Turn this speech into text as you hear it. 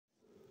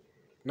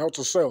Note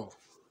to self.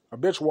 A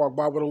bitch walked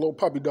by with a little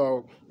puppy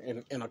dog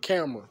and a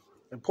camera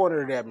and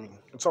pointed it at me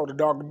and told the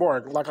dog to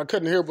bark. Like I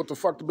couldn't hear what the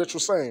fuck the bitch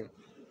was saying.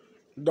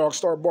 The dog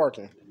started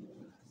barking.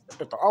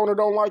 If the owner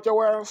don't like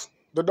your ass,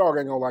 the dog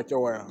ain't gonna like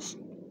your ass.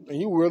 And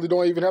you really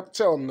don't even have to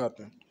tell him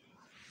nothing.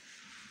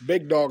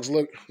 Big dogs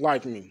look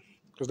like me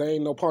because they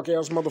ain't no punk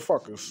ass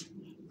motherfuckers.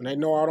 And they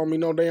know I don't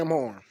mean no damn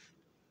harm.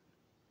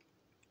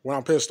 When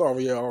I'm pissed off,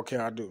 yeah, okay,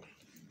 I do.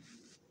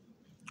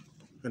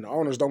 And the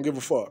owners don't give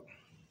a fuck.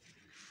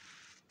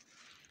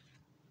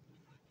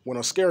 When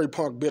a scary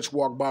punk bitch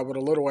walk by with a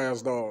little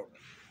ass dog,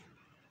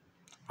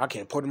 I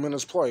can't put him in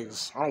his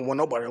place. I don't want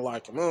nobody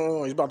like him.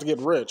 Oh, he's about to get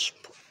rich.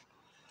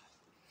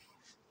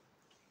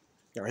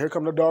 Now here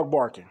come the dog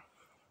barking.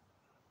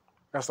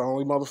 That's the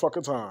only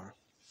motherfucking time.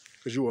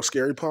 Because you a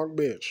scary punk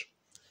bitch.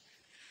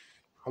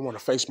 I want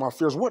to face my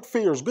fears. What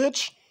fears,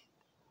 bitch?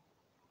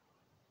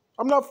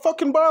 I'm not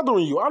fucking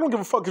bothering you. I don't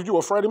give a fuck if you're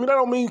afraid of me. That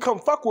don't mean you come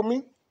fuck with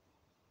me.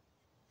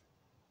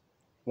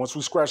 Once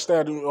we scratch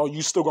that, oh,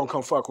 you still gonna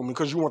come fuck with me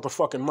because you want the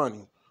fucking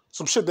money.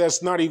 Some shit that's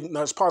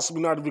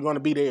possibly not even gonna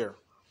be there.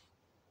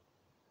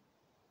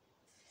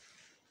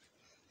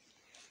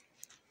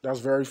 That's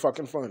very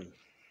fucking funny.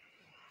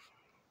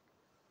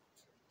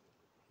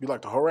 You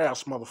like to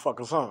harass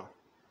motherfuckers, huh?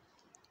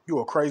 You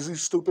a crazy,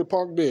 stupid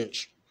punk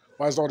bitch.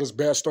 Why is all this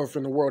bad stuff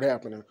in the world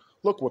happening?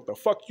 Look what the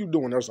fuck you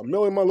doing. There's a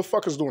million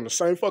motherfuckers doing the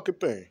same fucking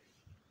thing.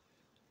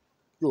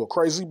 You a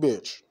crazy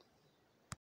bitch.